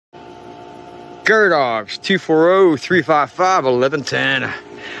Gerdogs 240-355-1110.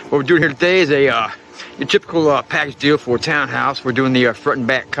 What we're doing here today is a your typical package deal for a townhouse. We're doing the front and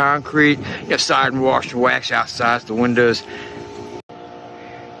back concrete, side and wash and wax outside the windows.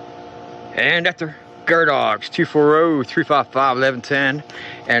 And after Gerdogs 240-355-1110.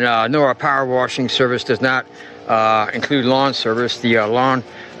 And no, our power washing service does not include lawn service. The lawn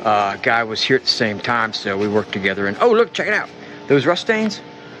guy was here at the same time, so we worked together. And oh, look, check it out. Those rust stains,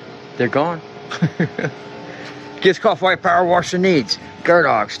 they're gone. Give us a call for your power washing needs.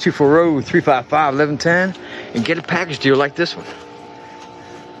 Gerdogs 240-355-1110, and get a package deal like this one.